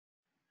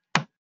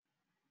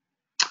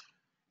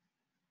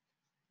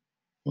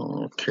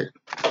Okay.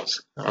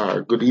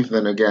 Good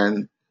evening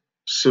again.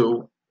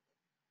 So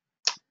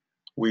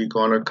we're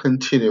gonna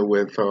continue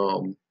with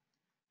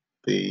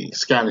the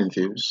scanning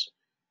views.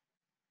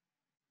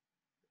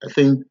 I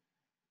think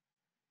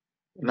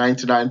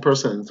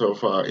 99%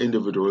 of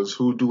individuals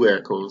who do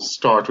echoes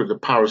start with the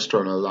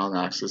parasternal long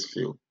axis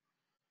view.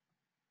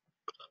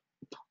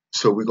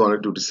 So we're gonna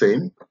do the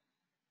same.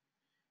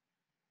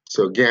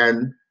 So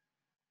again,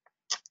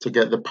 to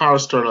get the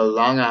parasternal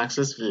long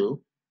axis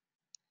view,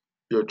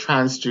 your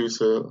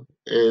transducer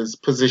is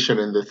positioned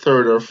in the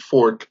third or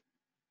fourth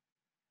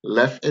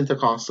left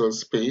intercostal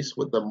space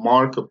with the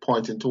marker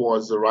pointing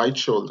towards the right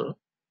shoulder,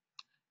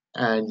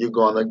 and you're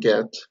gonna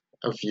get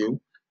a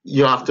view.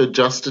 You have to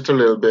adjust it a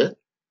little bit,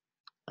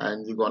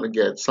 and you're gonna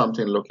get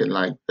something looking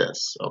like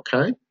this.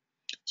 Okay,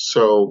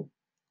 so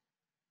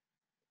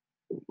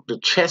the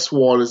chest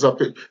wall is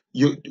up.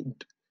 You,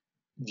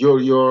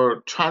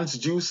 your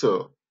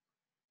transducer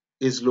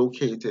is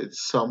located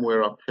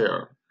somewhere up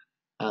here,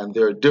 and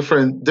there are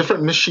different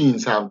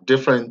machines have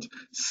different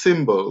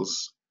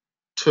symbols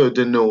to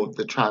denote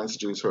the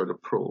transducer or the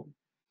probe.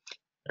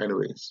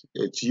 Anyways,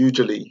 it's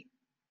usually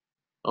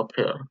up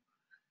here.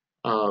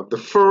 The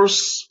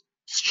first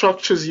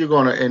structures you're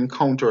going to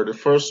encounter, the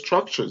first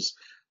structures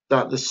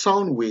that the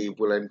sound wave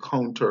will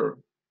encounter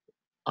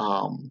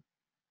um,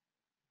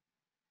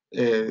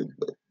 in,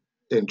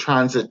 in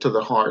transit to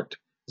the heart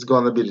is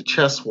going to be the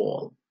chest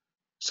wall.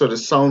 So the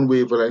sound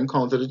wave will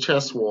encounter the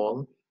chest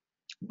wall.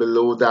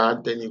 Below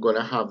that, then you're going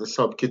to have the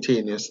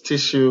subcutaneous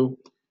tissue.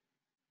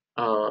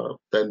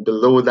 Then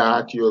below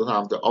that, you'll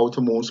have the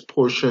outermost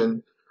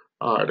portion.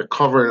 The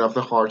covering of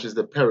the heart is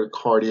the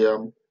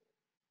pericardium.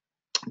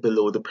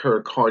 Below the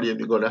pericardium,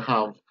 you're going to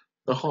have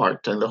the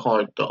heart, and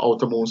the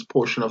outermost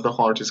portion of the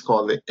heart is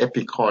called the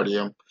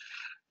epicardium.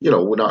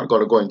 We're not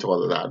going to go into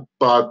all of that,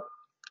 but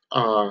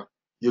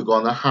you're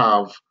going to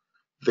have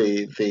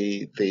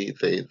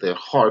the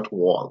heart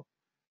wall,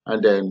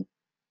 and then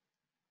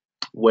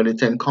when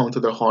it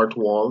encounters the heart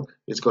wall,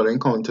 it's going to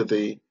encounter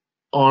the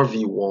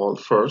RV wall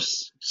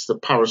first. It's the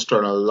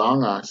parasternal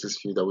long axis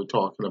view that we're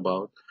talking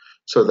about.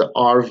 So the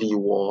RV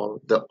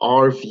wall, the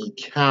RV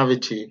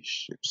cavity,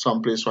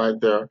 someplace right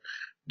there.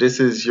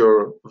 This is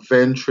your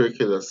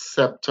ventricular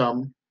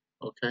septum.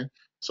 Okay.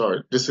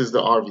 Sorry, this is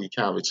the RV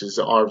cavity. It's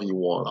the RV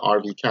wall.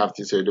 RV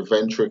cavity is here. The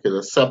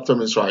ventricular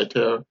septum is right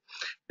here.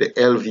 The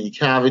LV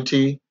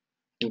cavity.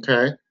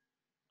 Okay.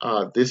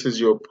 This is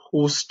your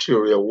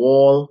posterior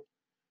wall,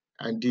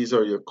 and these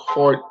are your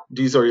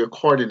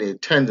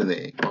coordinate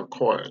tendonae or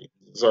cord.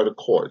 These are the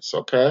cords,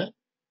 okay?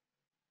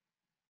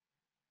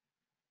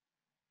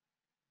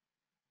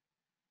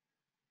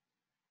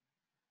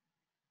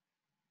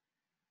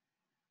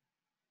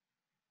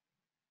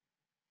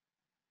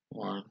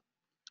 One.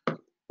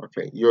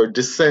 Okay, your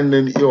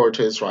descending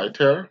aorta is right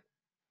here,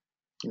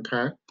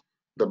 okay?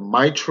 The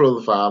mitral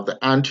valve, the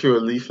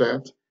anterior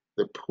leaflet,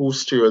 the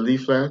posterior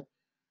leaflet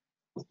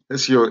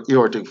is your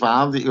aortic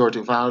valve. The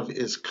aortic valve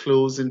is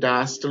closed in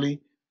diastole.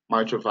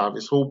 Mitral valve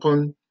is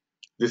open.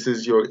 This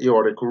is your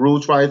aortic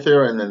root right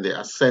there, and then the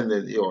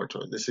ascending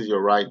aorta. This is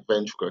your right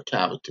ventricular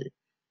cavity.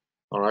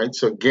 All right,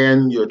 so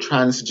again, your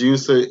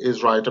transducer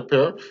is right up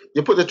here.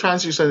 You put the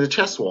transducer in the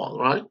chest wall,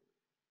 right?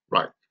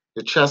 Right.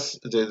 The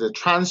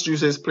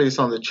transducer is placed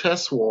on the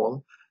chest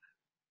wall.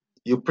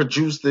 You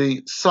produce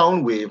the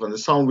sound wave, and the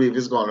sound wave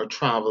is going to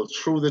travel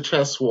through the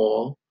chest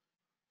wall,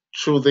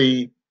 through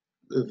the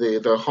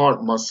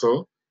heart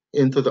muscle,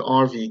 into the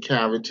RV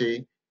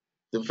cavity,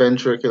 the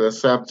ventricular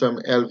septum,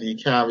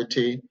 LV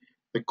cavity,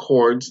 the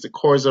cords. The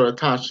cords are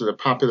attached to the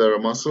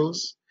papillary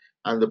muscles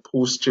and the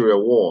posterior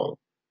wall.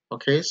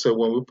 Okay, so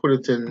when we put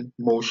it in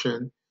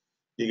motion,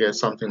 you get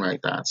something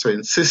like that. So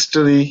in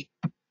systole,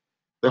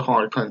 the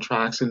heart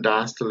contracts. In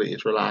diastole,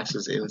 it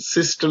relaxes. In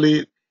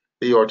systole,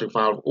 the aortic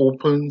valve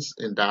opens.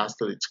 In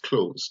diastole, it's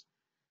closed.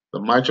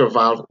 The mitral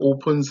valve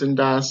opens in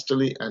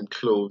diastole and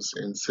closes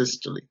in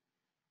systole.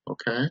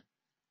 Okay?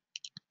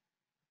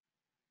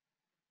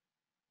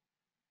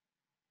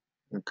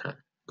 Okay,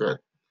 good.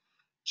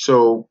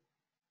 So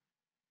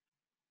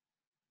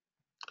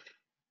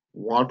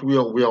what we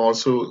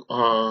also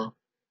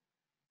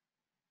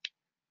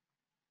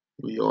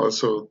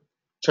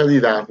tell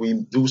you that we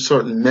do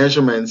certain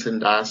measurements in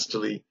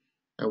diastole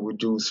and we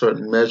do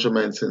certain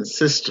measurements in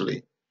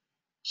systole.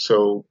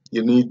 So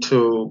you need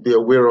to be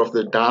aware of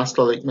the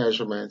diastolic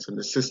measurements and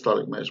the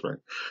systolic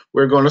measurement.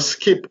 We're going to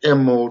skip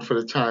M mode for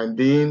the time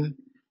being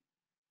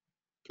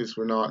because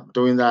we're not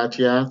doing that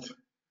yet.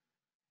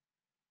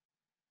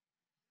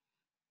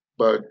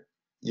 But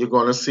you're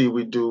going to see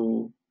we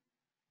do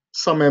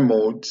some M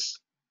modes.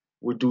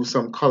 We do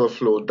some color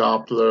flow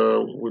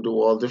Doppler. We do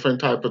all different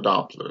type of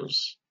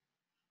Dopplers.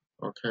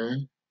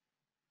 Okay.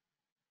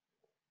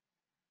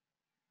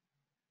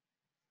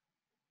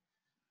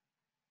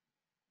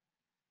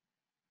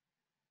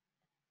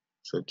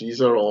 So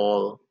these are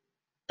all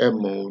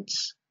M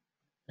modes.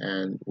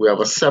 And we have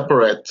a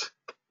separate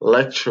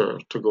lecture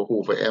to go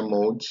over M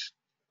modes.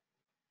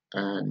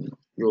 And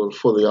you'll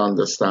fully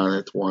understand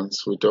it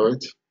once we do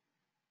it.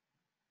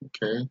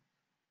 Okay.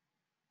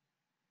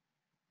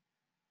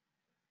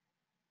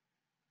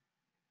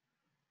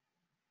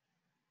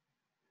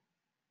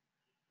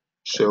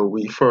 So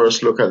we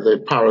first look at the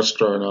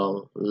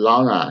parasternal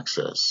lung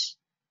axis.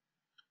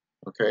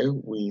 Okay,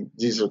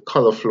 these are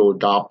color flow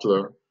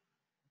Doppler.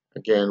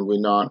 Again, we're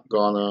not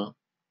gonna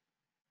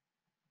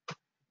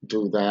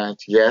do that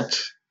yet.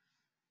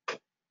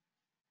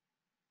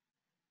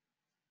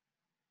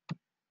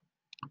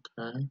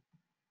 Okay.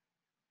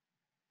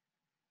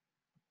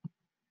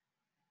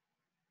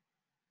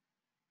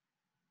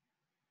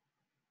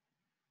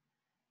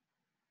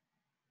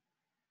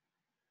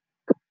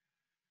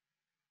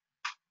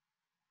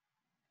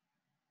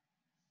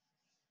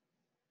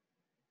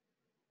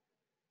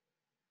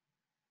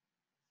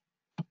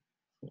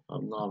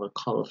 Another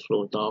color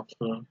flow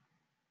Doppler.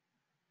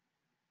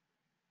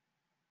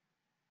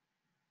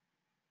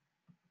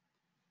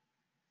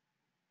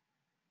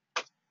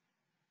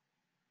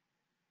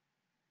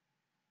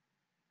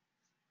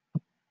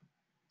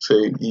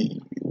 So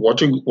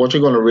what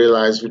you're going to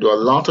realize, we do a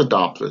lot of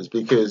Dopplers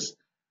because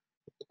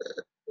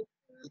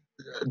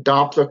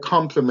Doppler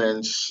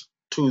complements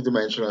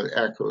two-dimensional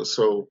echo.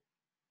 So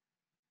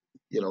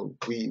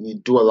we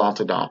do a lot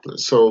of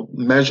Dopplers. So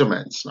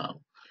measurements now.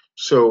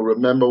 So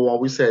remember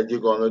what we said.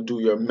 You're going to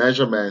do your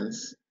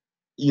measurements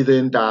either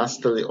in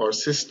diastole or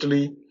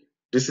systole.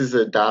 This is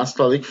a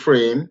diastolic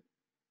frame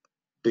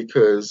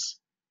because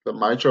the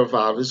mitral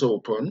valve is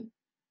open,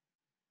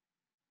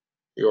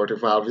 the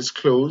aortic valve is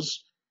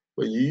closed.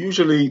 But we use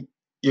the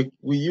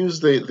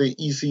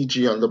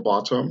ECG on the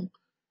bottom.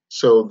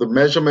 So the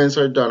measurements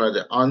are done at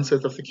the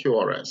onset of the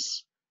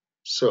QRS.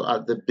 So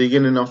at the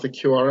beginning of the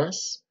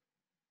QRS,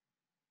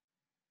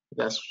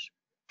 that's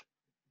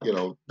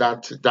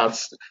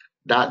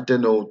that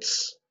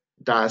denotes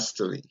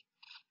diastole.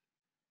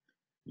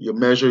 You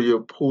measure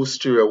your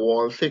posterior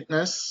wall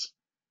thickness.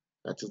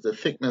 That is the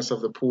thickness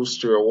of the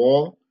posterior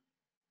wall.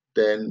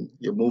 Then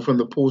you move from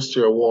the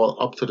posterior wall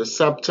up to the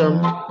septum,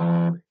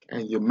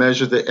 and you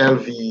measure the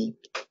LV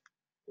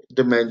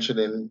dimension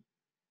in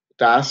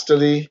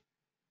diastole.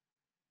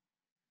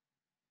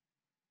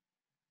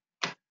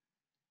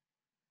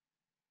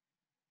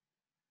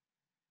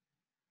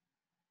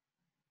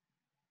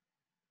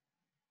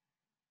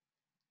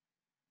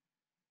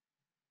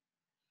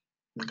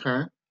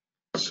 Okay,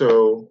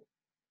 so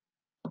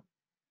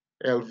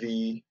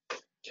LV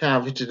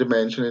cavity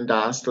dimension in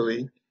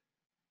diastole.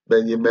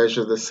 Then you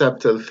measure the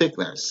septal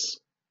thickness.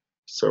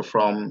 So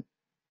from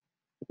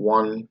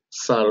one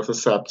side of the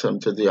septum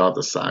to the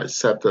other side,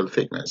 septal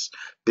thickness.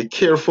 Be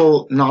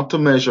careful not to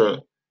measure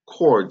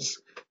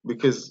chords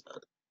because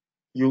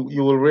you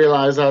will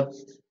realize that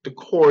the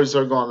chords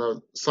are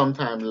gonna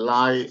sometimes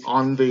lie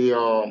on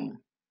the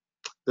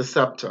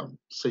septum,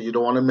 so you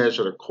don't want to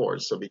measure the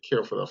chords. So be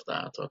careful of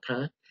that.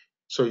 Okay.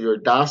 So your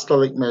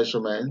diastolic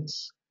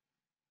measurements,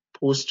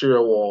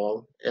 posterior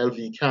wall,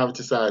 LV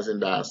cavity size in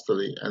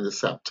diastole, and the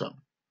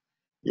septum.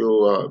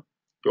 You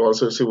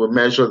also see we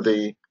measure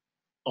the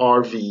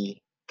RV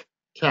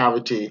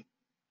cavity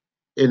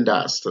in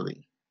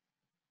diastole.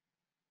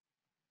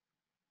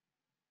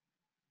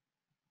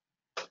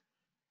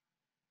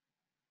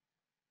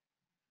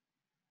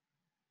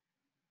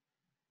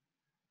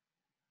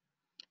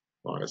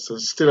 All right, so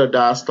it's still a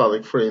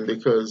diastolic frame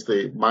because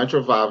the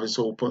mitral valve is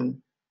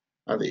open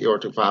and the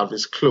aortic valve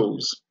is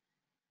closed.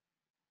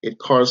 It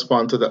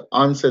corresponds to the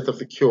onset of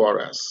the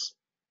QRS.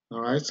 All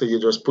right, so you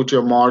just put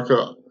your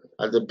marker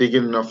at the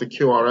beginning of the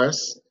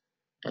QRS,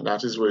 and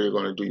that is where you're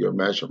going to do your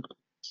measurement.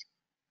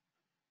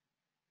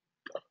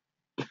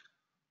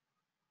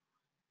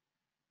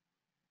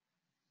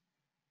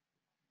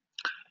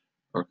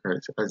 Okay,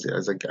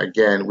 so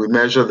again, we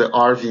measure the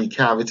RV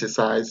cavity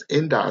size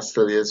in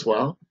diastole as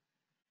well.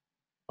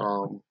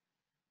 Um,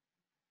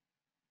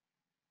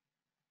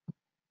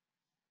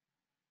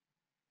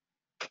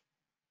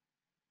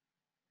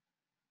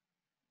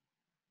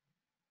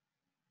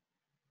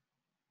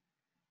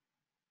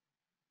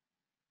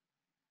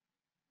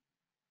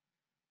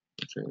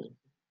 okay.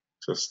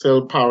 So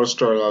still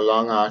parasternal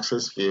long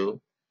axis view.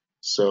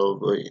 So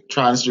the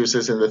transducer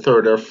is in the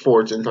third or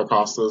fourth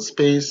intercostal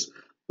space.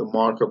 The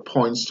marker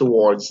points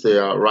towards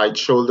the right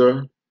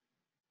shoulder.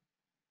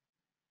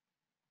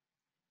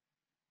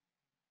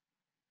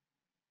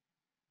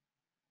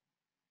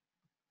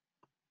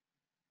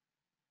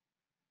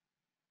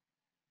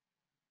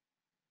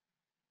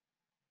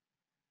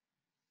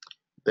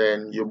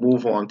 Then you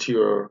move on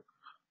to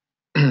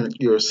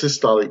your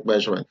systolic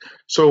measurement.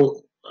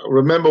 So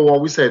remember what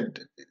we said,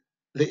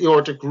 the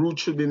aortic root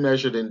should be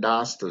measured in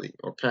diastole,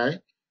 okay?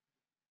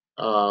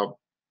 Uh,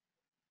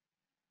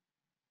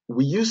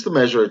 we used to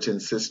measure it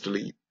in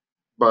systole,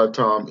 but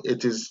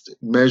it is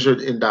measured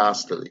in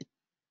diastole,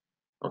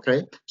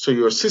 okay? So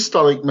your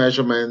systolic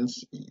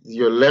measurements,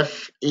 your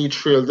left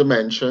atrial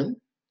dimension,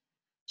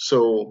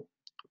 so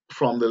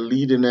from the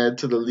leading edge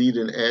to the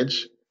leading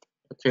edge,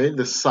 okay,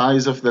 the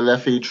size of the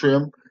left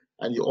atrium,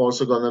 and you're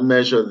also going to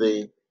measure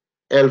the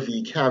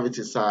LV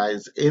cavity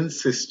size in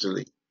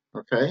systole,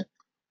 okay?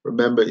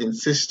 Remember, in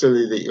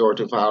systole, the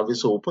aortic valve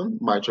is open,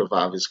 mitral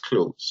valve is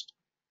closed.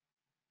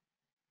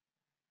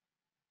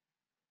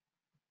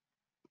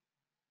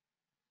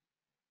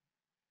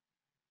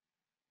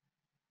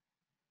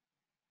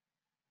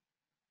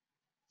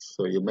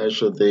 So you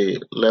measure the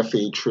left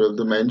atrial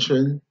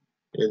dimension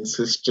in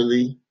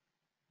systole.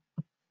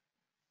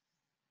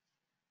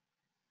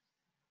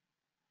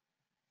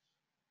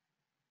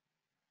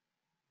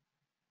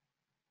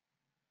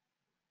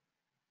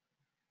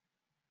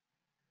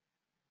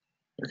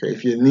 Okay,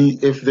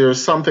 if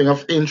there's something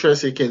of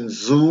interest, you can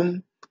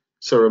zoom.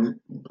 So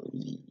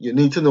you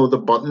need to know the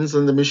buttons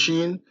on the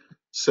machine.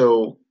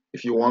 So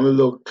if you want to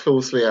look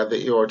closely at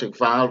the aortic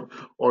valve,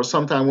 or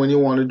sometime when you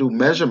want to do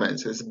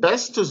measurements, it's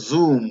best to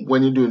zoom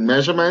when you're doing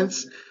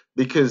measurements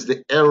because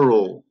the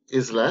error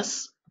is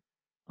less.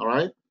 All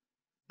right,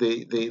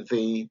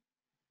 the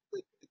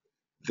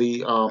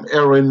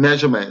error in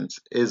measurement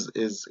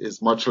is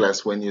much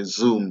less when you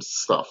zoom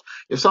stuff.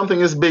 If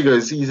something is bigger,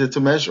 it's easier to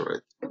measure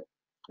it.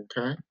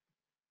 Okay.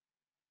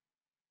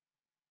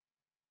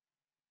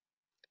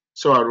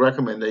 So I'd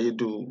recommend that you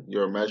do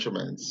your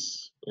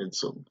measurements in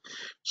Zoom.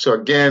 So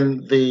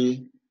again,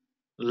 the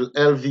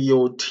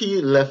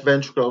LVOT, left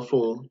ventricular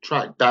flow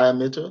tract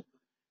diameter,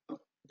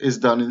 is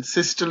done in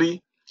systole.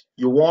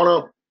 You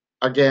want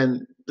to,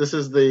 again, this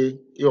is the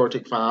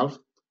aortic valve.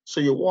 So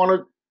you want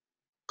to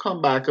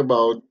come back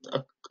about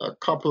a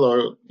couple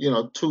of,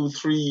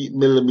 2-3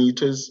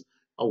 millimeters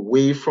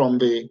away from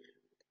the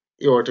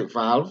aortic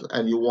valve,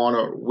 and you want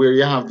to, where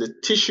you have the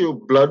tissue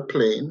blood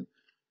plane,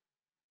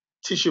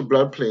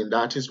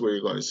 that is where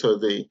you're going. So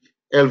the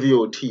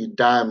LVOT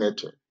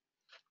diameter,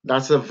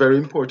 that's a very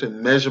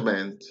important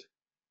measurement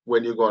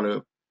when you're going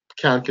to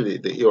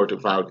calculate the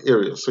aortic valve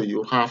area. So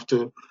you have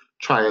to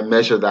try and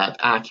measure that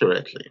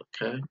accurately,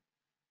 okay?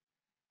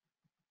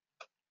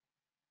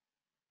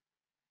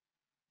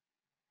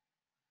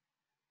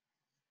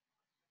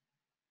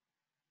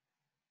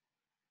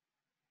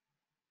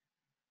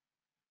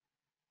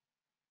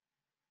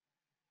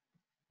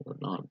 We're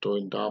not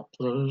doing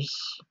Dopplers.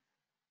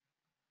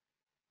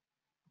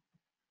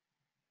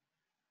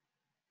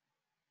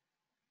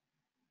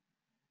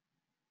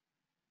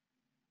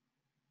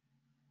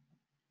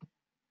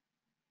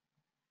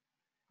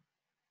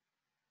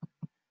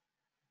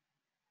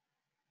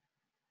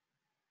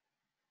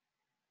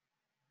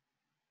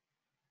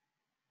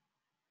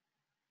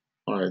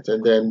 All right,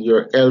 and then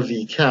your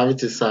LV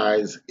cavity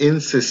size in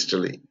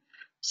systole.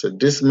 So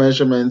this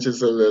measurement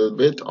is a little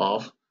bit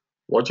off.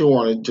 What you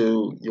want to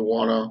do, you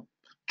want to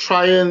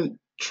try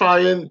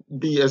and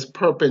be as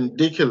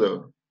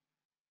perpendicular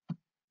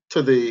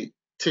to the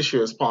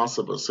tissue as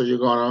possible. So you're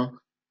gonna,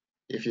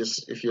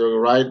 if you're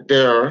right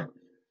there,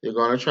 you're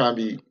gonna try and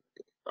be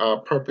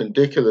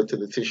perpendicular to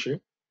the tissue.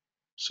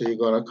 So you're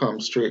gonna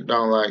come straight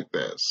down like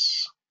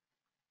this.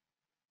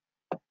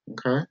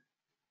 Okay,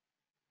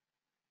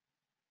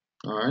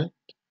 all right.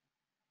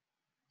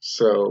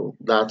 So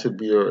that would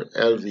be your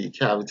LV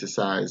cavity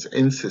size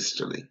in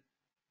systole.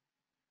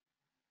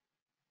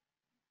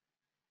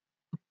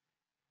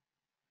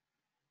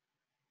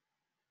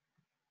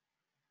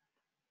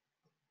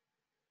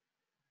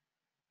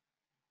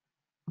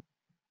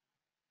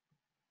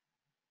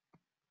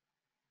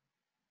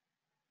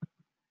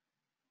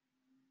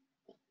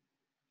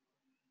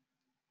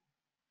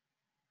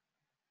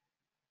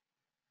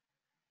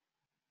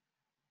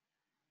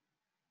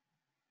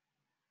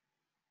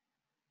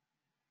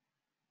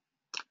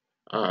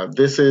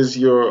 This is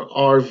your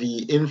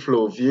RV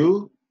inflow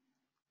view.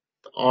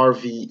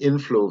 RV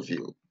inflow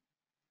view.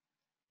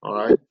 All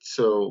right.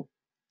 So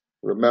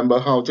remember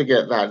how to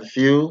get that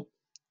view.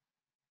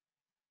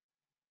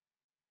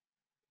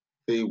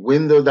 The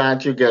window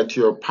that you get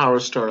your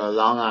parasternal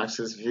long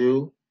axis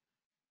view,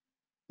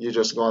 you're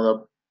just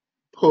gonna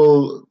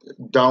pull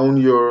down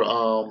your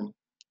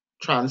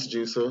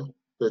transducer,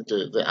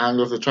 the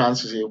angle of the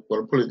transducer, you're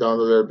gonna pull it down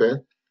a little bit,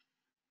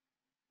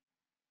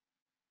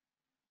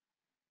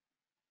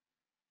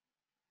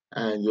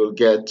 and you'll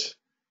get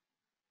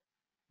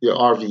your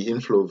RV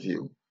inflow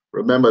view.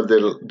 Remember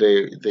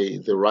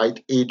the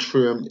right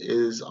atrium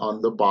is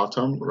on the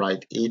bottom,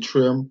 right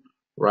atrium,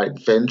 right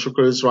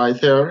ventricle is right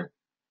here.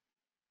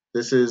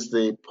 This is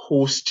the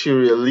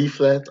posterior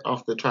leaflet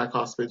of the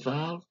tricuspid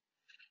valve,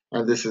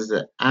 and this is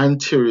the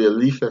anterior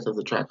leaflet of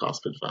the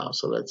tricuspid valve.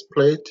 So let's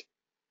play it.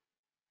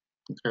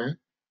 Okay,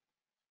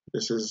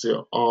 this is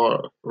your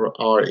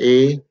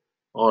RA,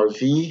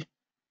 RV.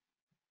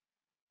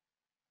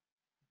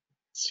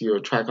 It's your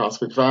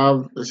tricuspid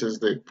valve. This is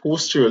the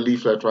posterior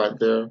leaflet right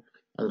there,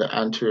 and the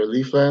anterior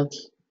leaflet.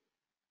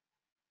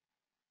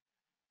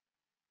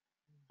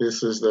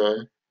 This is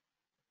the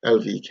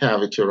LV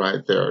cavity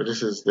right there.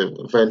 This is the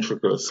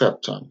ventricular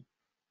septum.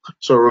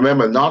 So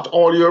remember, not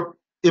all your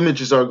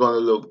images are going to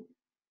look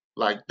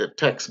like the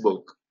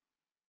textbook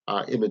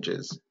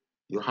images.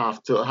 You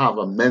have to have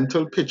a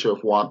mental picture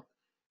of what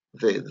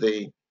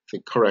the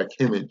correct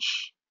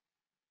image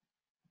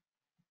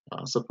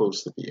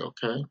supposed to be,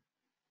 okay?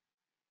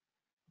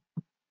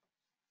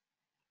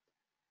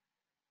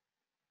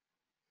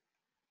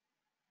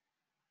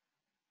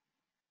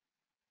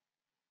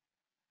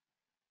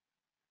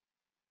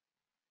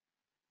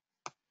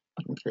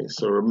 Okay,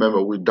 so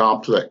remember, we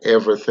Doppler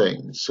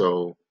everything.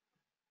 So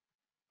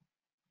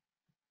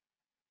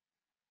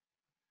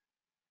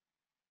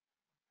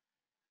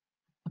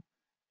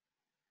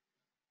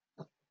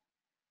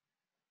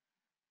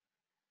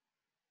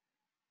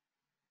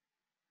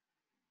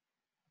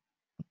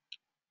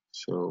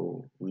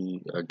So we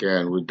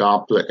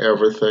Doppler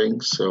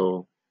everything.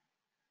 So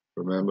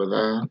remember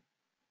that.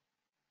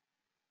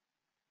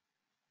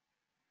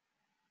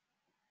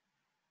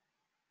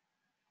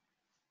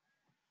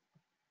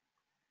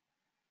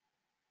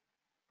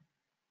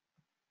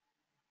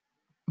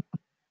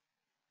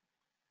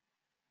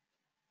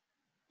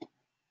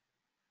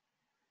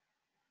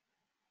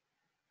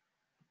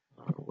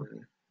 We're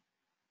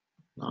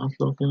not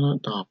looking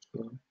at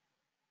Doppler.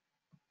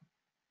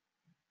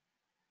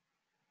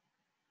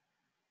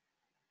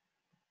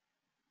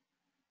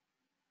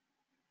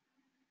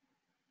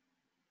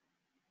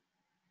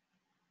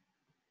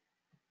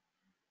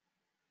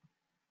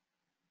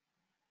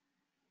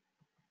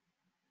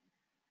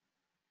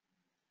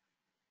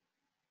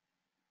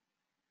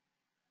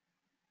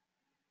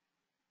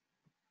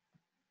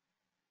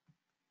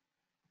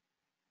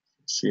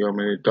 See how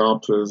many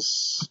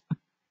Dopplers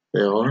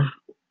there are.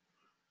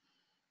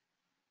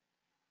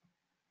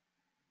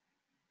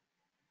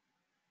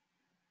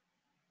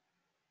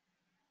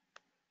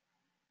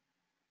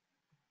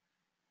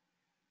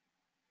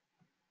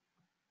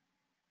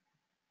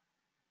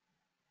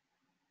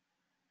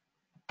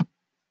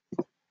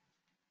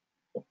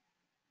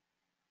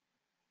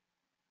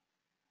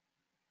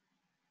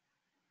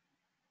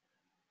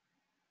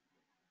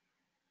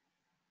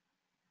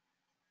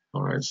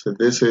 All right, so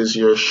this is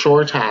your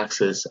short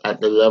axis at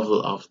the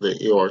level of the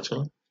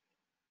aorta.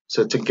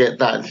 So to get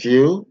that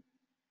view,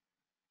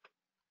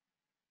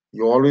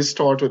 you always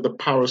start with the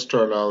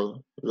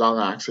parasternal long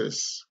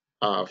axis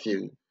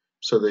view.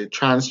 So the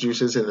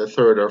transducers in the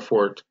third or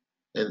fourth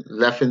in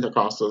left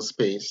intercostal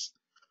space.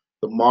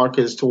 The mark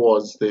is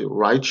towards the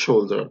right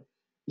shoulder.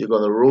 You're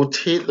going to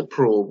rotate the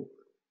probe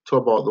to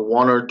about the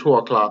 1 or 2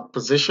 o'clock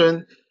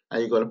position,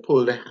 and you're going to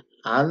pull the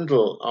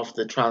handle of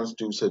the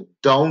transducer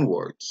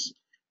downwards,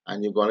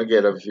 and you're going to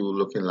get a view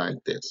looking like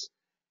this.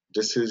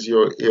 This is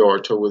your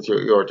aorta with your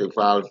aortic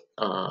valve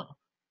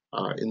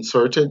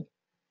inserted.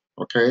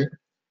 Okay,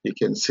 you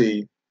can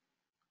see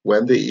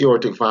when the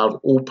aortic valve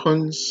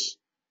opens,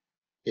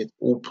 it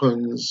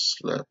opens.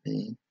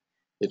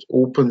 It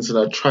opens in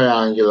a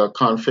triangular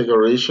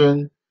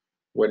configuration.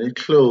 When it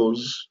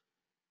closes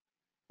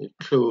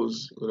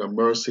with a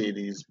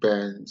Mercedes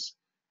Benz.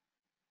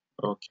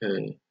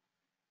 Okay,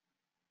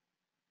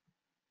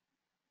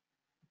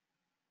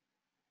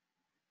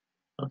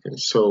 okay.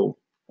 So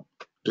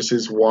this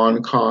is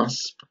one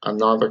cusp,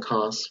 another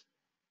cusp.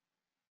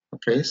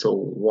 Okay, so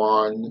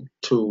 1,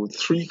 2,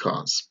 3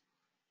 cusp.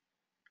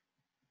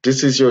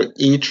 This is your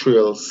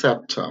atrial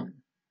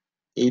septum.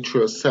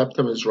 Atrial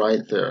septum is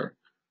right there.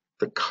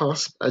 The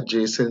cusp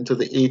adjacent to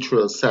the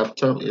atrial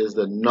septum is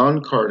the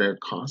non-coronary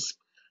cusp.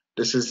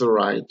 This is the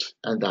right,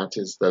 and that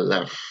is the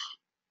left.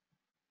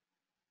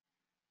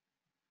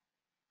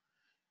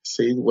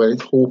 See, when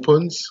it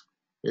opens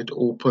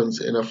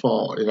in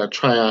a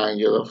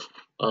triangular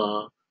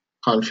uh,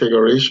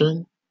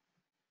 configuration.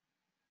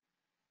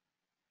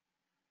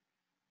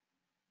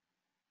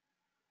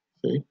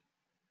 See,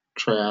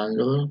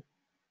 triangular,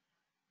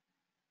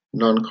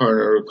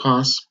 non-coronary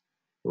cusp,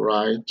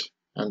 right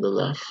and the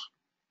left.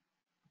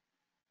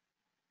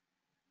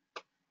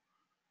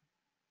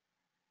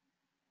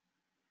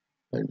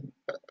 And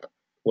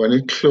when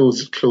it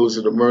closes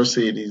the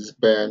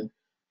Mercedes-Benz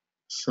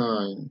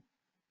sign.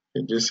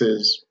 And this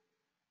is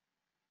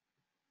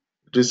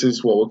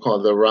what we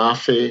call the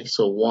raphe.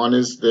 So one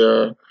is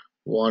there,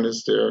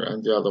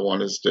 and the other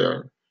one is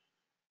there.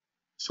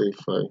 So if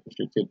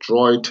you could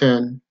draw it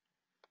in,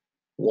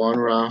 one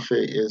raphe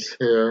is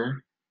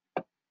here,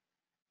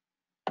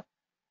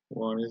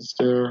 one is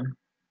there,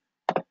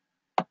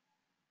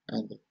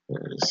 and the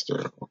third is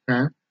there.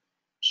 Okay.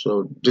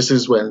 So this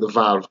is when the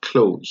valve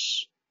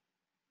closes.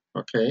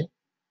 Okay.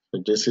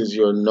 So this is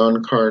your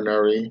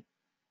non-coronary,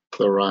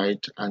 the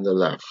right and the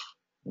left.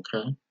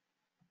 Okay.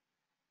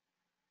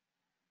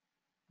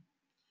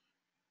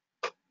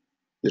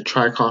 The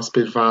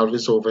tricuspid valve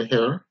is over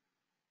here.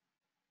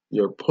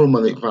 Your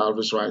pulmonic valve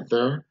is right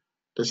there.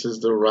 This is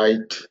the right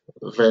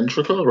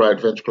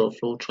ventricular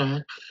flow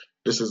tract.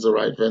 This is the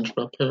right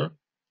ventricle up here.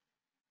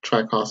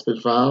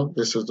 Tricuspid valve.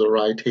 This is the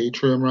right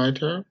atrium right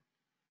here.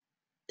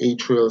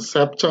 Atrial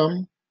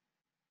septum,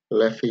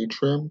 left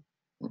atrium.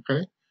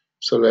 Okay.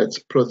 So let's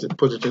put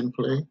it in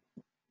play.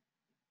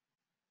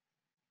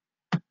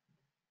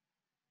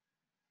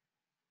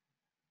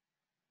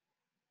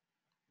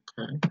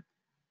 Okay.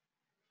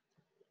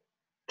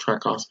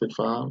 Tricuspid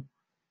valve.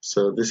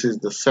 So this is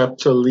the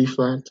septal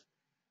leaflet.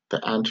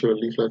 The anterior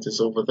leaflet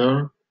is over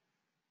there.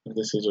 And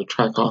this is your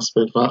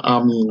tricuspid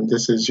valve.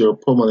 This is your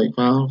pulmonic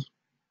valve.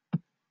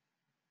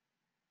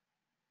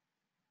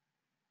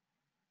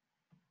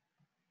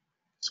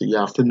 So you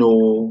have to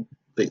know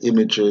the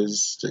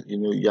images.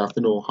 You have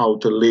to know how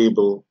to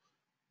label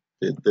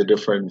the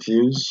different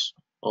views,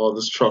 all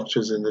the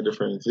structures in the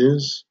different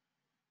views.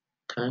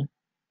 Okay.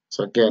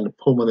 So again, the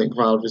pulmonic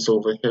valve is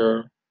over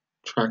here.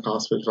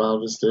 Tricuspid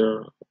valve is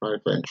there. Right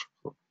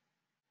ventricle.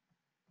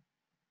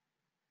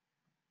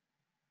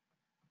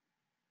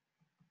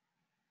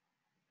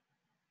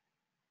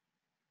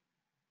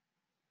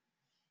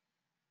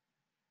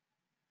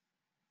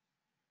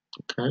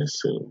 Okay,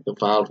 so the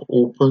valve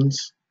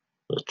opens,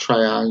 the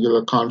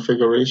triangular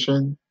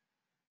configuration.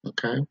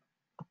 Okay,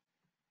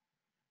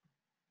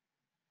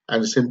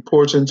 and it's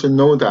important to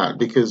know that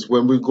because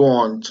when we go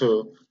on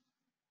to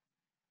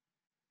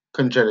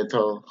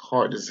congenital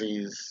heart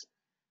disease,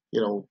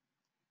 you know,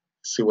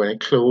 see when it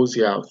closes,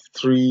 you have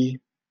three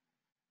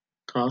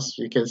cusps.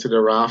 You can see the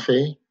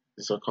raphe.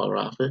 These are called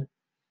raphe.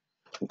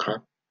 Okay,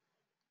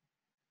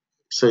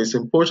 so it's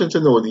important to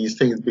know these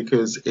things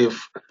because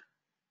if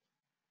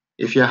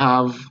you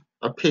have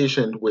a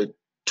patient with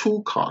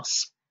two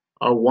cusps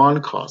or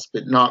one cusp,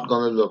 it's not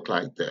going to look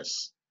like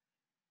this.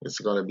 It's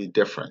going to be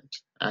different,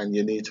 and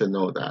you need to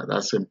know that.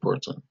 That's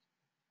important.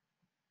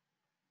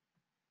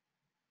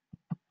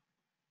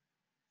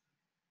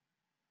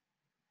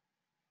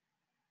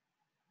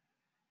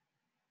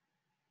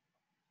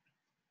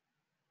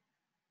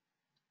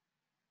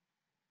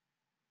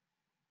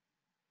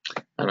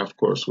 And of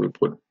course, we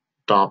put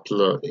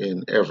Doppler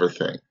in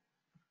everything.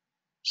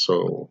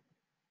 So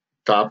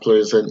Doppler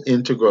is an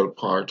integral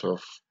part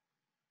of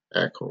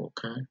echo,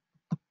 okay?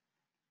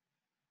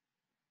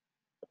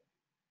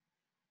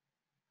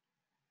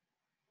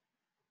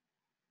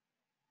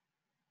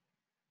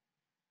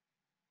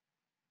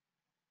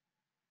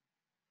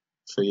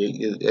 So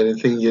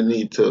anything you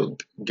need to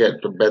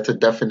get a better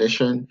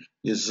definition,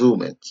 you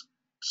zoom it.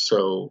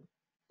 So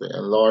they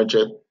enlarge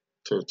it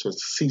to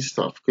see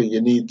stuff. Because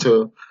you need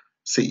to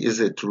see, is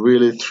it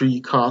really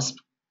three cusp?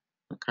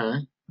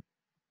 Okay.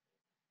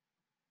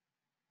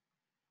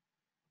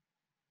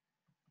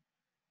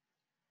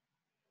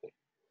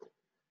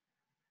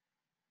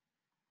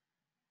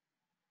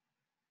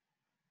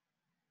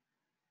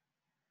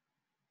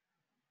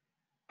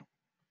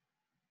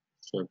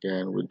 So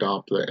again, we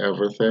Doppler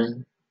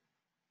everything.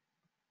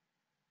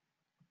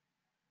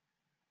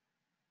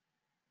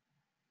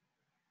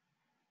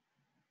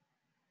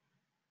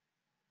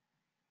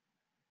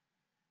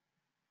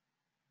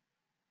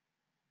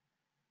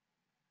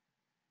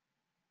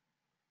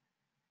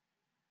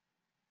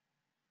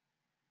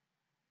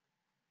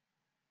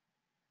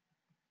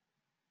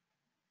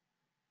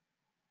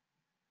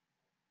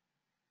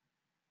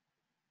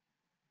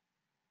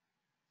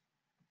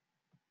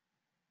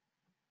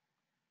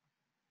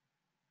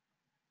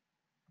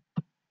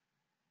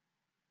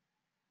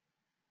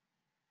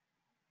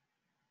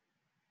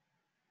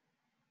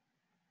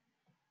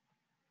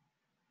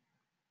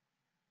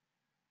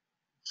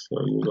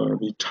 So you're going to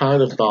be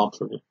tired of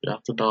Doppler. You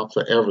have to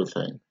Doppler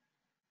everything.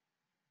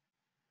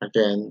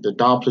 Again, the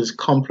Doppler is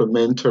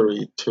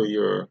complementary to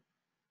your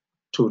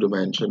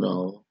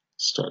two-dimensional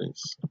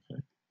studies.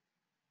 Okay.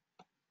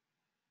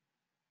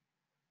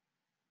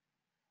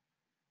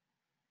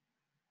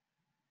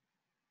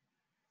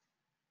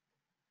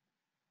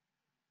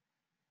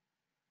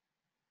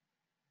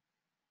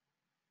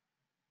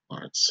 All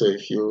right.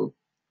 So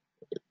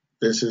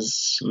this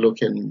is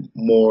looking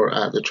more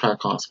at the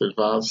tricuspid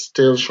valve,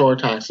 still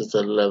short axis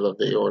at the level of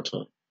the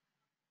aorta,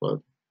 but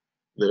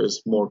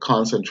there's more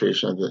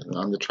concentration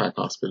on the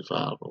tricuspid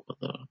valve over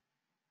there.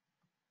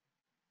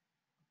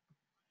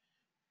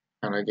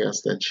 And I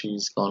guess that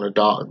she's going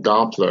to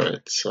Doppler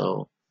it.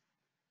 So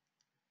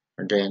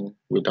again,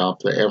 we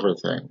Doppler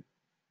everything.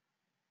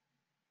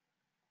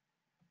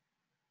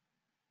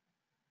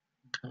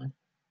 Okay.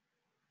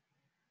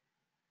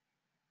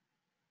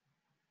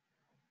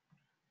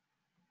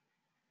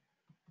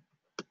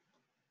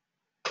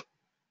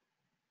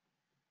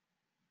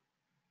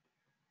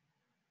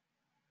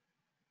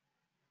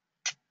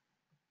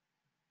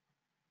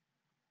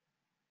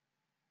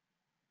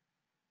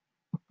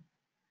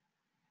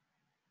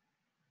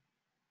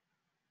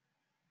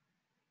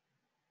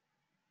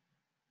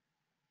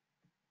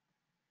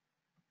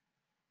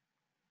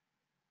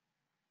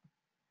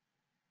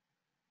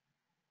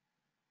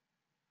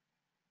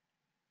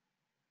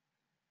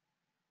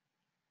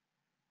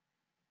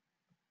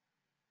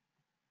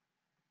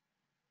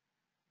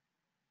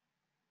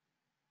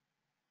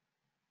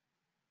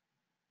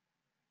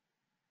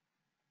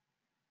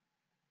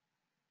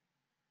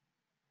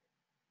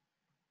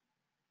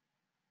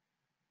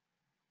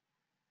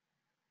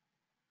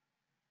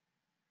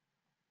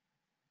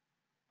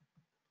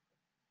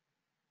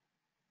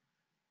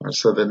 All right,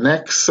 so the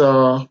next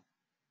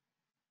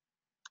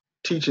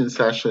teaching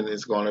session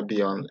is going to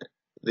be on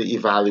the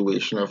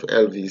evaluation of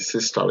LV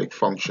systolic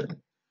function.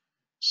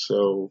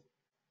 So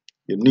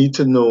you need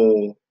to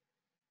know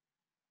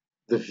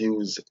the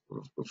views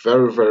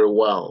very, very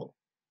well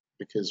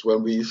because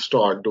when we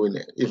start doing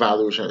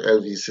evaluation of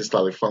LV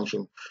systolic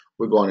function,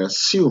 we're going to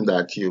assume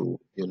that you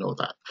know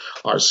that.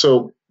 All right,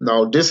 so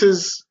now this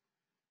is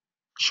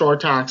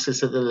short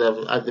axis at the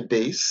level at the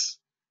base.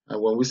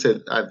 And when we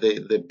said at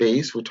the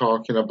base, we're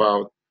talking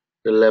about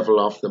the level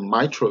of the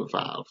mitral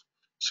valve.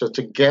 So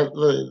to get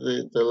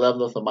the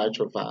level of the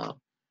mitral valve,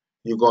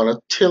 you're going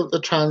to tilt the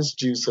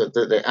transducer,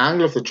 the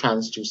angle of the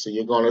transducer,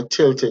 you're going to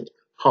tilt it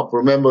up.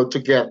 Remember, to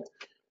get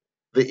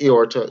the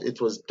aorta, it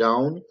was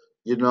down.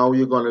 You're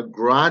going to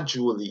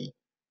gradually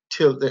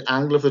tilt the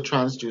angle of the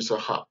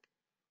transducer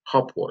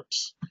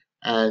upwards.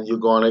 And you're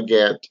going to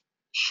get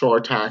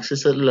short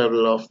axis at the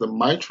level of the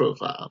mitral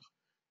valve.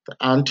 The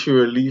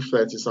anterior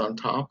leaflet is on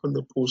top and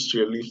the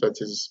posterior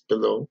leaflet is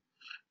below.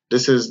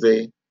 This is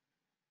the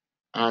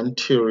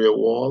anterior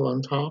wall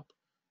on top.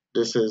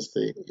 This is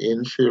the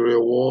inferior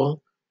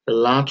wall. The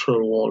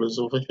lateral wall is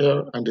over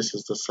here, and this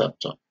is the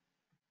septum.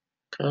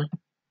 Okay.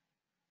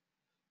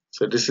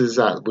 So this is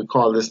we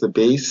call this the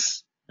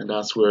base, and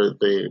that's where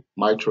the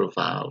mitral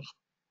valve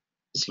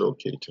is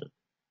located.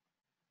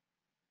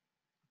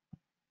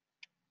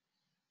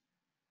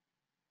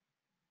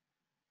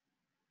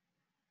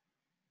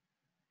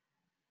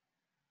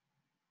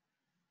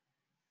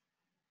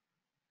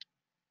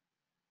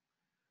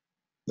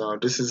 Now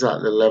this is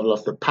at the level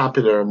of the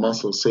papillary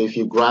muscle. So if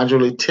you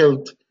gradually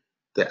tilt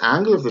the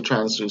angle of the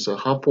transducer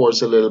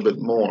upwards a little bit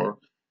more,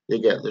 you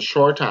get the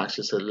short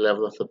axis at the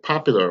level of the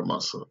papillary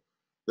muscle.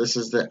 This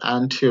is the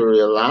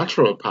anterior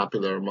lateral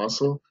papillary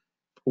muscle,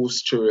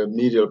 posterior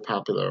medial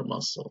papillary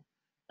muscle.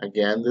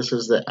 Again, this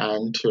is the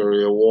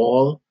anterior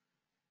wall,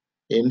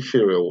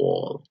 inferior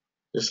wall.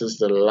 This is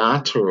the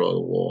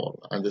lateral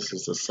wall, and this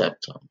is the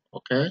septum.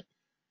 Okay,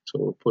 so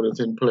we'll put it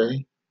in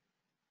play.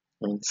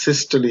 And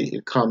systole,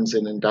 it comes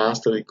in, and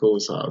diastole, it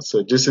goes out.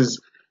 So this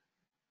is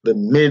the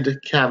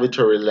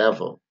mid-cavitary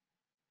level.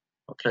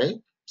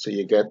 Okay, so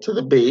you get to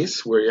the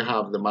base where you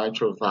have the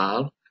mitral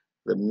valve,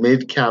 the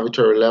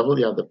mid-cavitary level,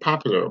 you have the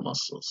papillary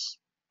muscles.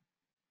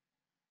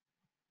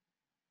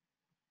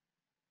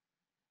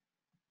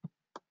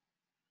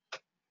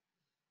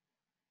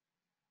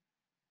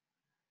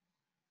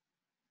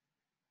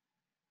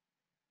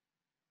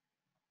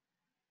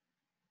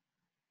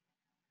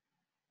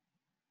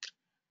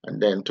 And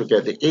then to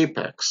get the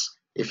apex,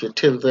 if you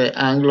tilt the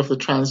angle of the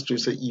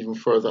transducer even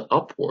further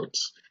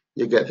upwards,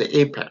 you get the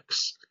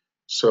apex.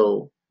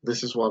 So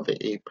this is what the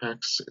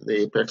apex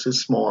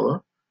is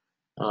smaller.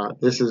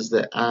 This is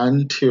the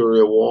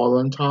anterior wall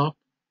on top,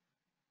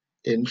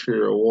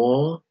 inferior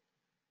wall,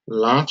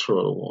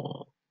 lateral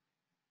wall,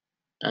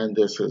 and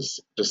this is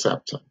the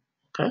septum.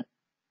 Okay,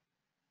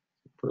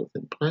 put it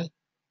in play.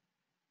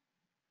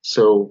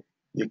 So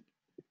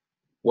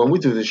when we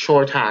do the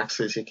short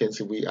axis, you can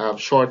see we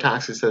have short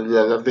axis at the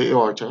level of the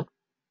aorta,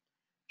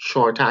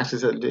 short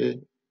axis at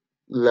the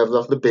level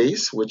of the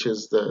base, which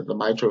is the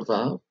mitral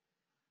valve,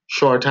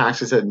 short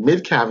axis at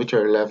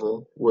mid-cavitary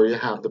level, where you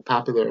have the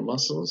papillary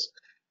muscles,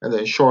 and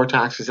then short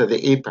axis at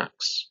the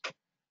apex.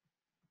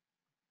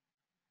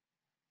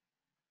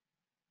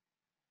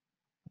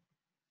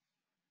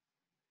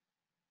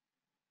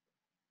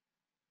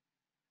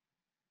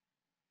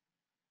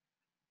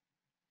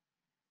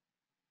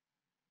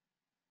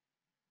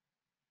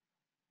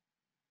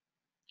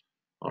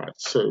 All right,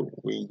 so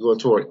we go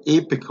to our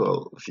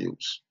apical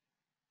views.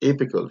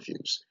 Apical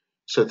views.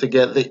 So to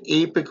get the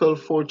apical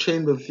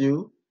four-chamber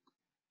view,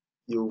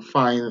 you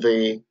find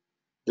the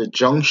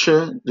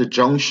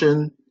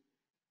junction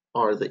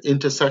or the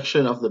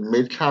intersection of the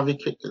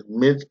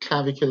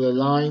mid-clavicular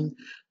line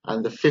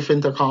and the fifth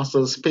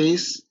intercostal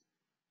space.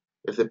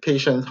 If the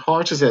patient's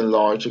heart is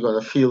enlarged, you're going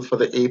to feel for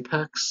the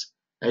apex,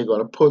 and you're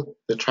going to put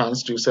the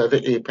transducer at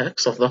the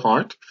apex of the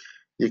heart.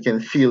 You can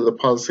feel the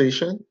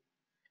pulsation.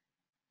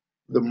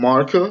 The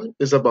marker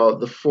is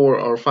about the 4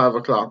 or 5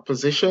 o'clock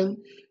position,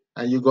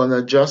 and you're going to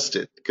adjust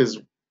it because,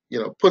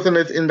 putting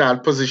it in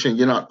that position,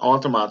 you're not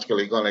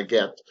automatically going to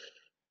get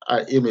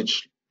an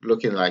image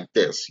looking like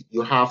this.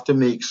 You have to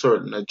make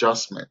certain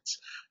adjustments.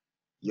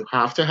 You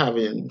have to have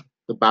in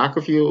the back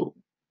of your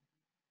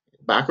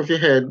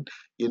head,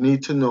 you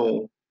need to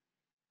know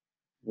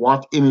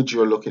what image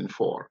you're looking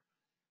for.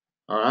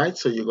 All right,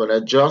 so you're going to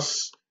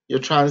adjust your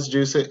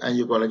transducer and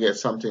you're going to get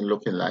something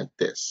looking like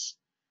this.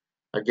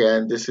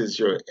 Again, this is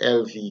your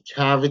LV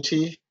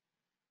cavity,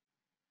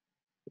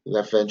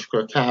 left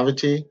ventricular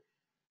cavity.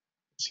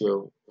 It's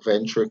your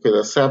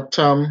ventricular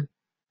septum.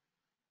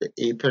 The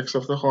apex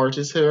of the heart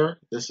is here.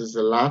 This is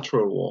the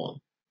lateral wall.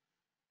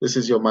 This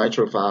is your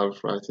mitral valve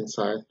right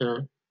inside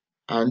here.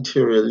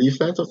 Anterior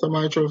leaflet of the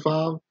mitral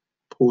valve,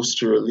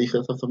 posterior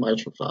leaflet of the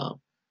mitral valve.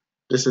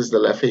 This is the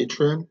left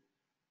atrium,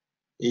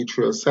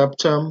 atrial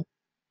septum,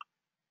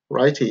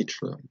 right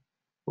atrium,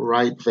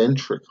 right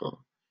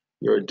ventricle.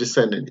 Your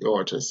descending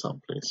aorta is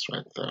someplace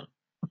right there.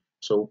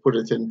 So we'll put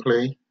it in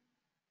play.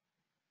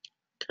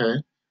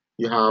 Okay.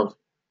 You have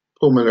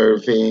pulmonary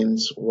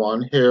veins,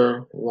 one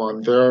here,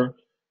 one there.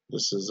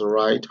 This is the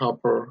right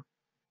upper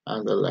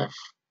and the left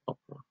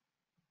upper.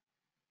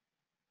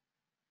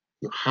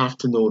 You have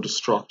to know the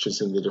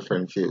structures in the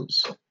different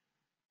views.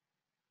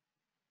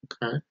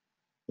 Okay.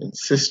 In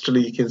systole,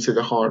 you can see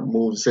the heart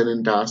moves in,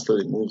 and diastole,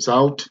 it moves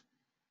out.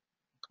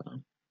 Okay.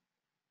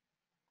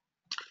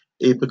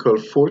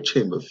 Apical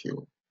four-chamber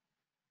view.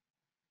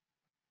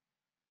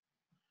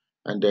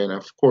 And then,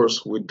 of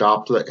course, we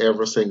Doppler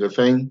every single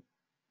thing.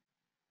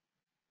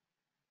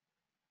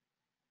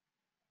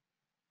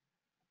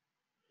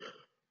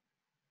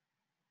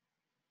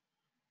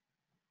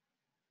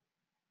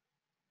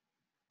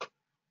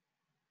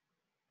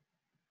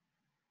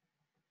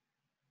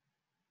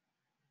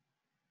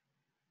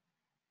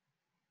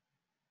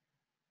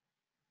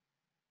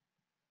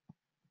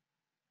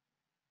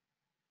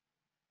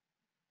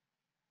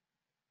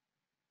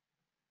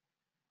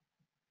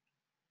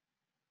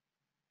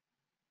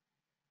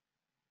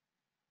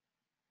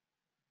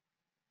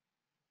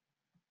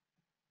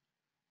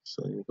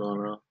 So you're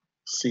gonna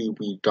see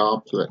we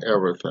Doppler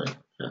everything.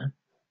 Okay.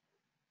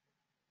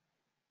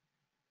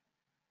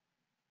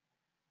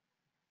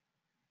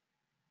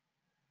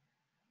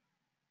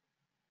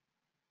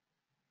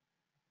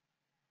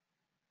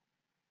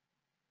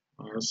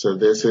 All right, so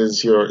this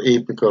is your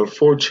apical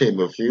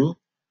four-chamber view.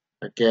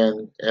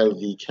 Again,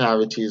 LV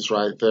cavities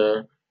right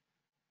there.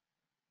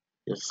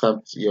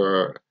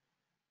 Your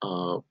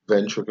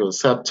ventricular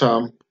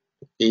septum,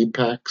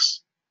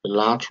 apex, the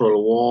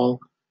lateral wall,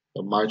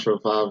 the mitral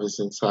valve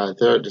is inside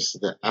there. This is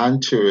the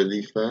anterior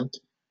leaflet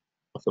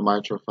of the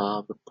mitral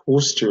valve, the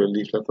posterior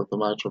leaflet of the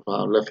mitral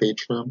valve, left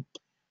atrium,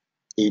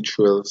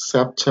 atrial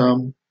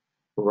septum,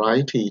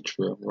 right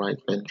atrium, right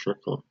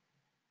ventricle.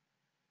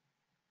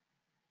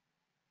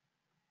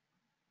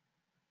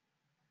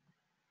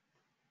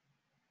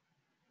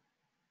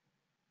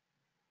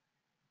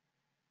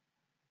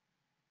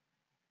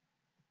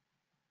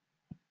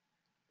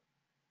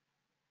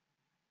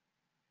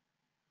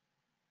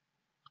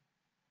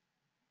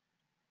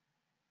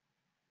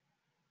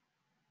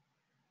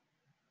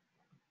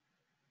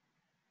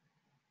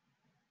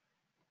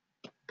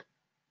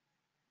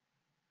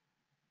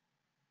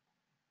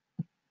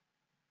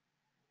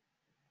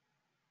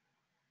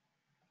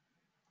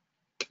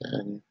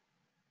 And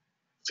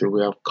so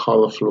we have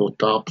color flow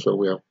Doppler,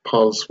 we have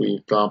pulse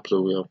wave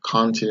Doppler, we have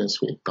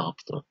continuous wave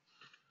Doppler.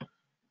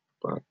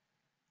 But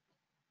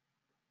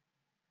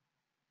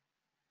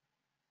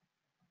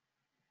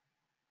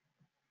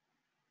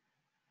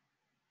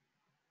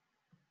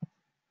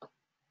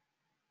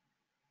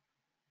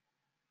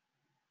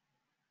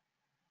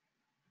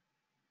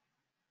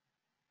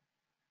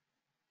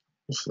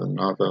this is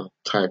another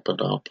type of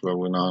Doppler.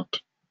 We're not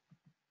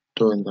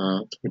doing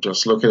that. We're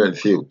just looking at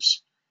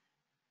views.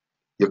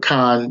 You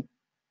can't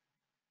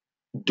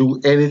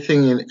do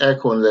anything in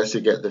echo unless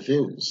you get the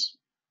views.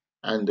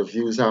 And the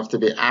views have to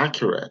be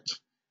accurate,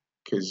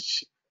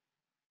 because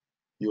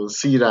you'll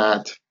see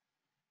that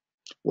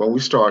when we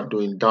start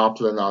doing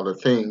Doppler and other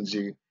things,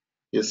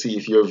 you see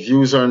if your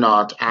views are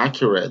not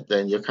accurate,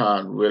 then you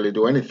can't really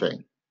do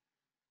anything.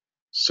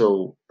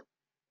 So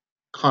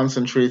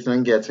concentrating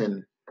on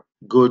getting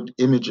good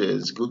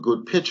images,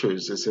 good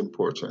pictures is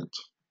important.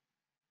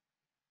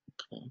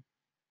 Okay.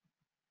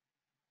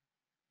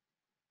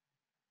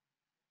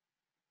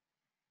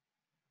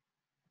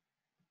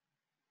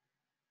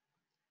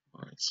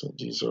 All right, so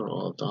these are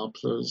all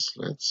Dopplers.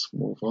 Let's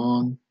move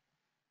on.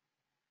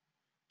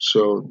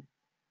 So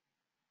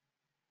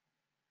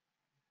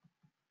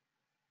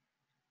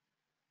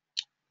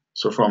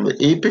from the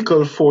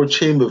apical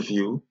four-chamber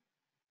view,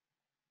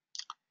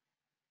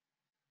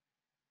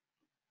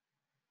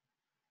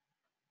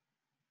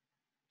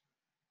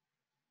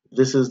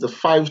 this is the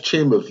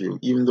five-chamber view,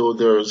 even though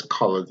there is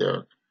color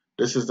there.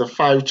 This is the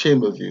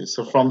five-chamber view.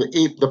 So from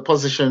the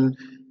position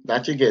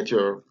that you get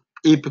your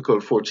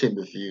apical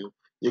four-chamber view,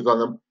 you're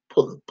gonna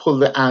pull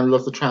the angle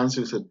of the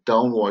transducer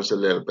downwards a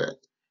little bit,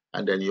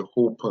 and then you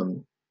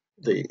open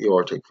the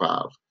aortic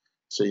valve.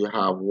 So you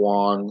have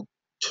 1,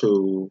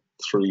 2,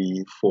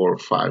 3, 4,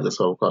 5. That's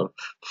how we call it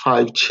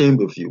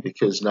five-chamber view,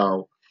 because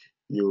now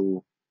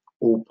you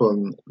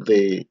open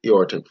the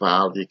aortic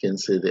valve, you can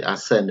see the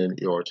ascending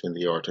aorta in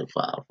the aortic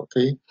valve.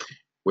 Okay,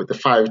 with the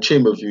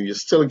five-chamber view, you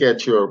still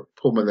get your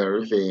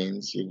pulmonary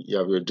veins, you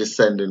have your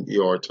descending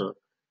aorta,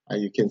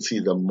 and you can see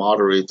the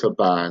moderator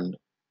band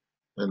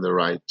in the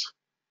right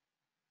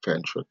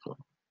ventricle.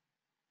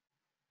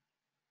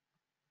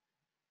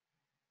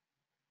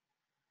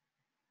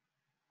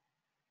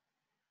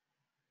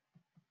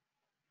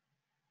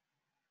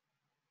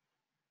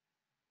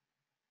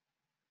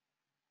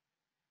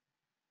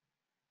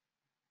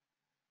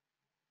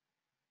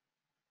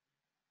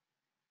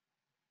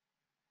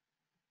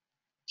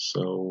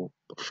 So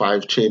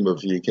five-chamber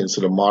view, you can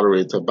see the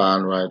moderator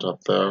band right up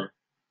there.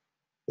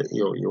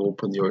 You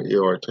open your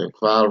aortic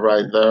valve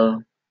right there.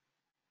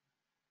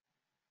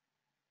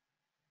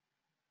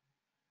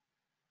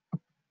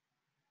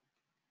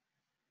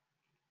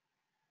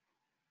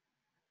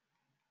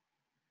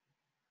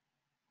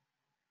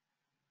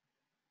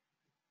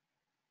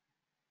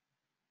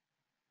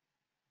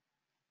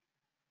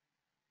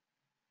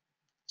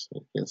 So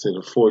you can see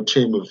the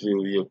four-chamber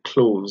view, you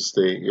close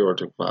the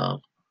aortic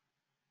valve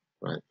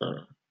right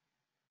there.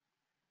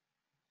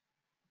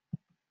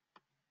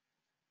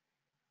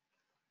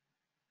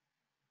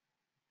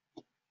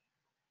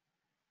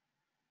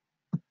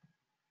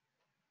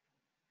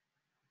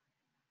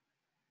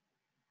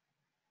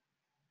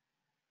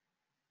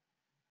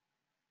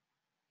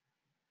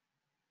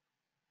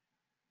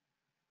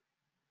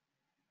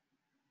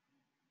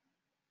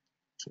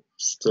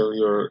 Still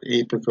your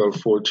apical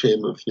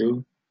four-chamber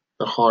view.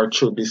 The heart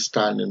should be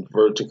standing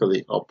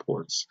vertically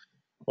upwards.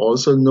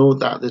 Also note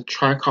that the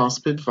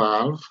tricuspid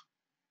valve,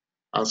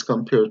 as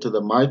compared to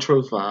the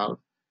mitral valve,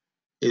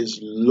 is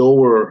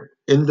lower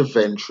in the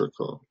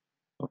ventricle.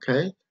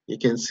 Okay, you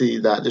can see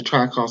that the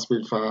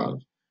tricuspid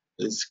valve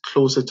is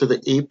closer to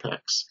the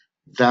apex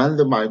than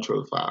the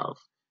mitral valve,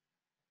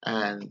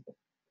 and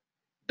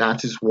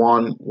that is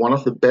one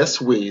of the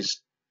best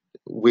ways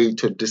way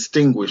to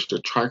distinguish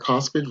the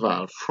tricuspid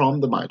valve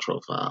from the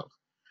mitral valve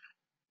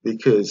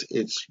because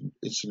it's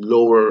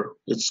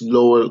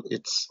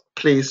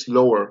placed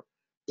lower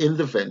in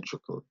the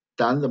ventricle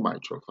than the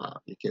mitral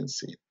valve. You can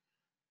see.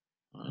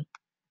 Right?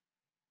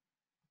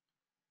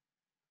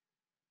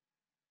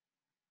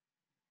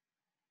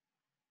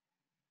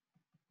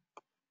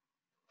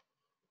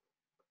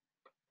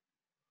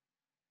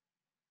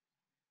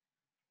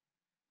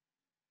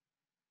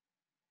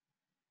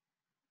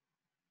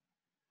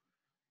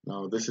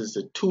 Now this is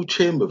the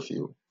two-chamber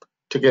view.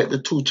 To get the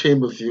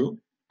two-chamber view,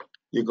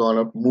 you're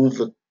gonna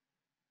move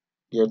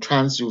your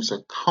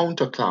transducer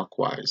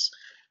counterclockwise.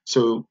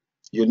 So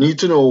you need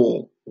to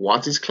know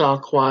what is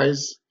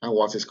clockwise and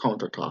what is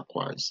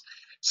counterclockwise.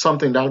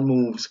 Something that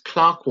moves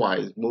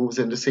clockwise moves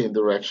in the same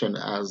direction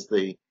as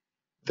the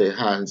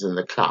hands in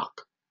the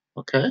clock.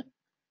 Okay?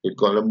 You're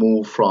gonna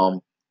move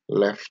from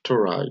left to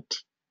right,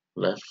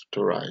 left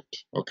to right.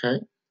 Okay?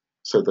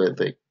 So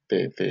the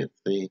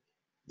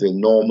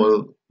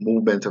normal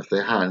movement of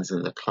the hands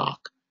in the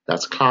clock.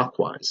 That's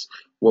clockwise.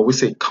 When we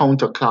say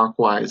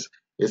counterclockwise,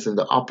 it's in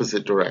the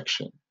opposite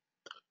direction.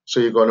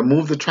 So you're going to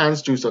move the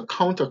transducer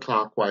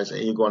counterclockwise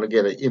and you're going to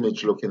get an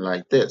image looking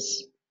like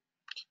this.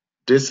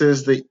 This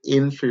is the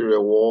inferior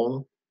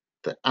wall.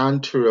 The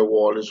anterior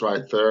wall is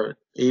right there.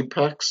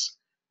 Apex,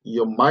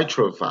 your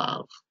mitral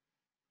valve.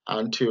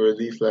 Anterior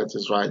leaflet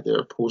is right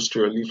there.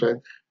 Posterior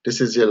leaflet.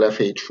 This is your left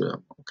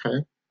atrium.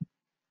 Okay.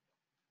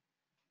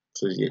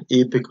 So your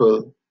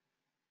apical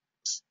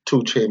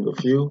two-chamber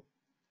view.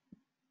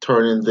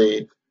 Turning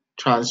the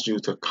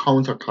transducer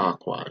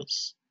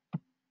counterclockwise.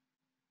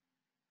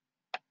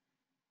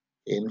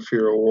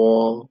 Inferior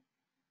wall,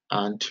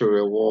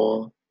 anterior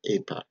wall,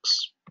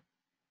 apex.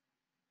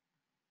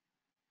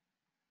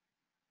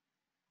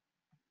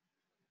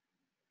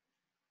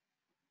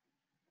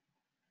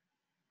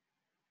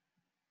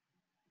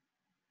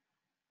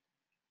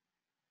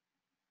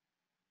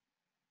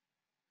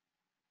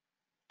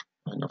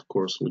 And of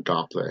course, we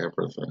Doppler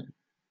everything.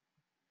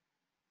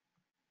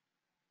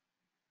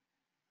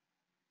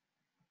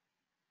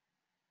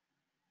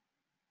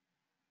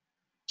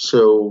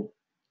 So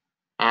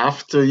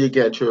after you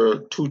get your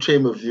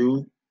two-chamber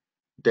view,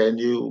 then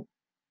you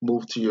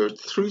move to your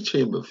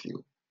three-chamber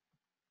view.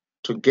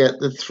 To get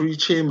the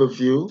three-chamber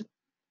view,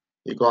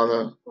 you're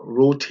gonna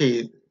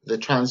rotate the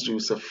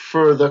transducer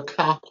further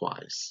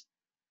clockwise.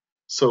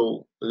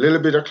 So a little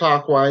bit of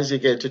clockwise, you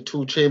get your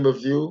two-chamber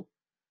view.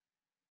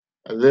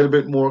 A little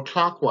bit more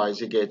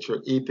clockwise, you get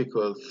your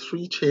apical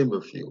three-chamber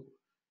view.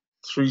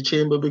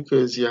 Three-chamber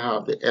because you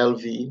have the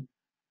LV,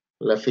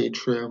 left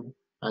atrium,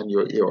 and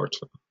your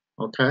aorta.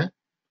 Okay?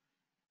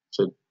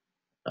 So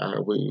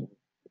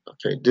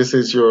this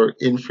is your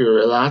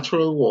inferior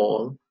lateral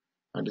wall,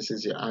 and this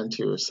is your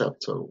anterior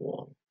septal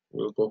wall.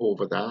 We'll go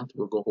over that.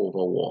 We'll go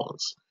over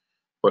walls.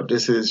 But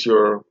this is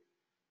your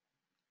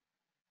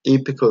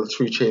apical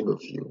three-chamber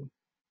view.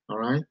 All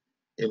right?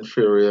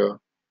 Inferior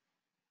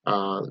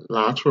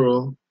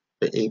lateral,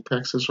 the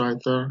apex is right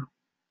there.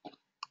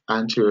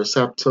 Anterior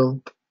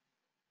septal.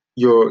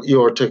 Your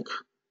aortic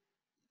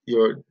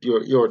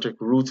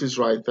root is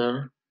right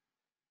there.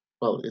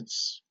 Well,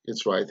 it's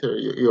right here.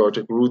 Your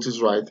aortic root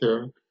is right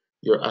here.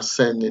 Your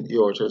ascending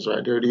aorta is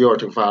right there. The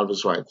aortic valve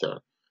is right there.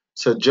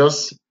 So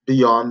just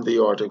beyond the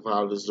aortic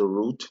valve is the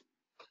root,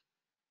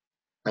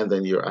 and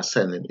then your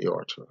ascending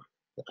aorta.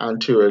 The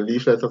anterior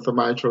leaflet of the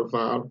mitral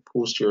valve,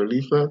 posterior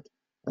leaflet,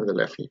 and the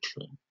left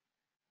atrium.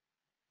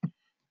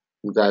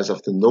 You guys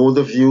have to know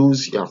the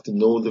views. You have to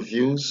know the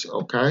views,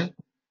 okay?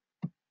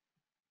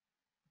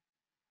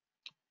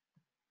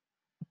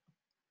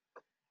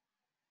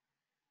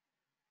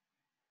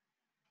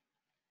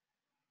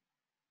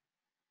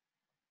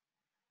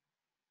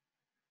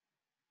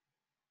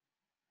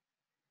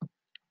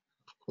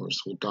 Of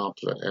course, we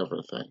Doppler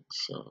everything,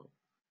 so.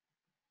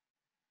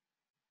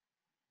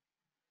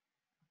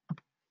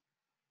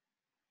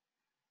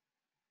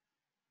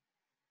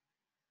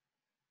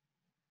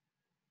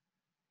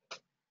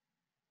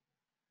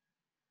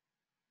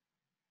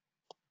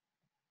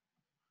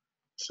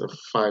 It's a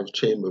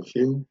five-chamber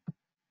view.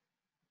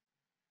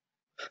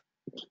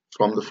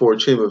 From the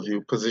four-chamber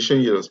view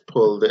position, you just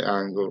pull the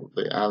angle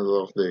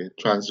of the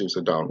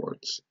transducer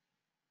downwards.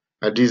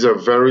 And these are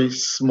very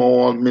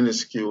small,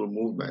 minuscule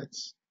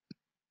movements.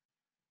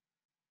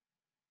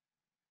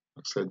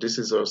 So this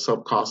is our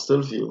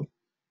subcostal view.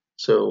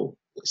 So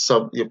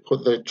you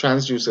put the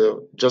transducer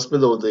just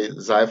below the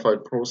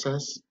xiphoid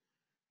process,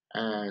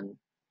 and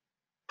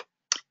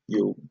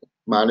you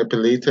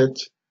manipulate it.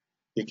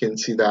 You can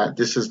see that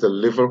this is the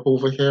liver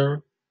over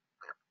here.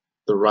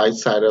 The right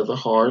side of the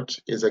heart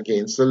is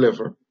against the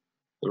liver.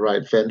 The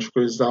right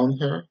ventricle is down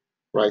here.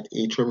 Right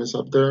atrium is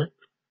up there.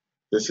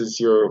 This is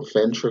your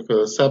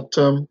ventricular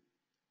septum,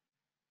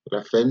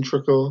 left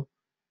ventricle,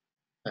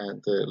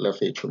 and the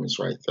left atrium is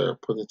right there.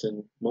 Put it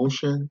in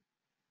motion.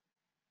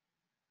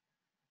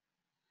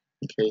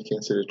 Okay, you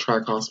can see the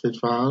tricuspid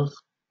valve.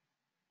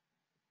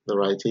 The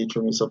right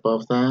atrium is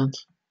above that.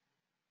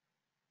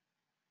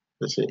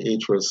 There's your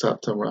atrial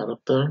septum right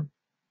up there.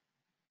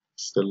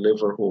 It's the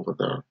liver over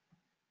there.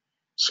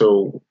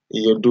 So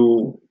you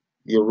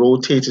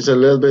rotate it a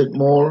little bit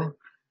more,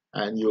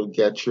 and you'll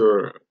get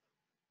your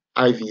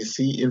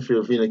IVC,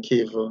 inferior vena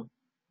cava,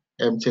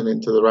 emptying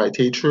into the right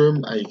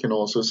atrium, and you can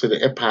also see the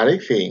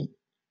hepatic vein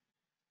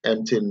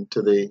emptying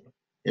into the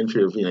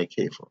inferior vena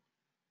cava.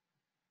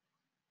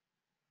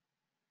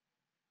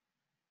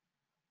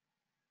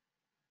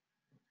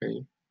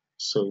 Okay,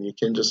 so you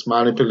can just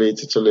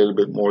manipulate it a little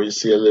bit more. You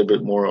see a little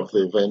bit more of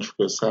the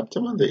ventricular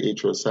septum and the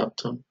atrial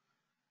septum.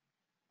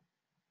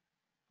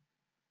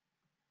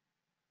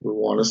 We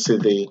want to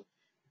see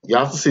you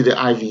have to see the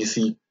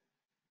IVC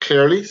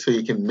clearly so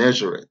you can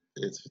measure it.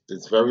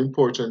 It's very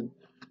important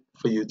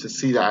for you to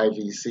see the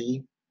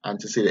IVC and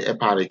to see the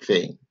hepatic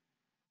vein.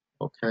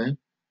 Okay,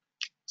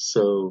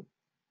 so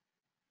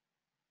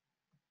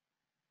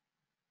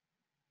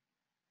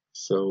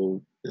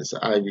it's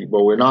IV,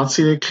 but we're not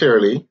seeing it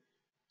clearly.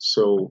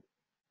 So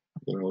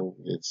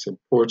it's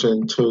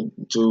important to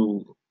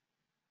do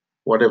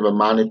whatever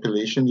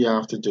manipulation you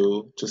have to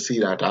do to see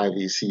that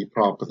IVC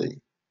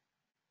properly.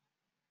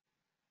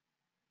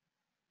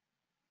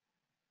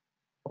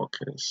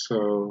 Okay,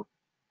 so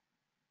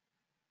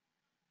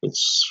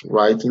it's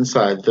right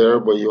inside there,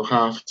 but you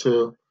have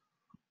to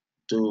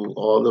do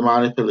all the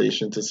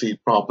manipulation to see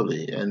it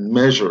properly and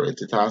measure it.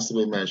 It has to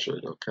be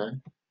measured, okay?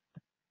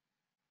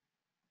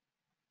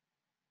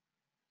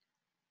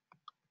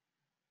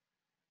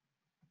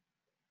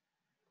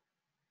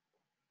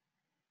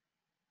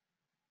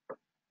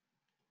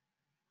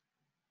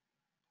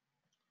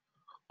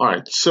 All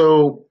right,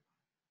 so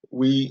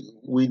we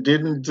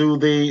didn't do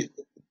the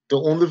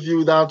only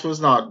view that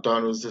was not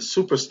done was the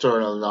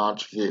suprasternal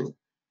notch view.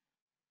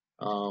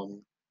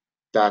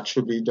 That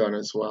should be done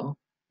as well,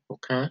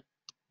 okay?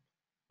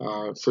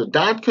 So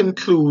that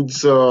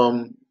concludes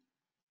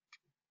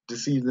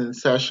this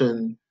evening's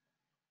session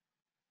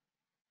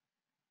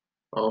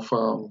of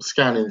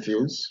scanning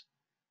views.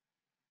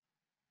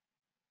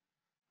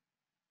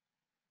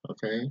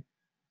 Okay,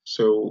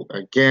 so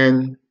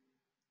again,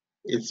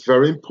 it's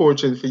very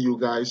important for you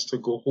guys to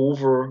go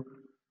over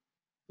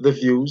the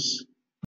views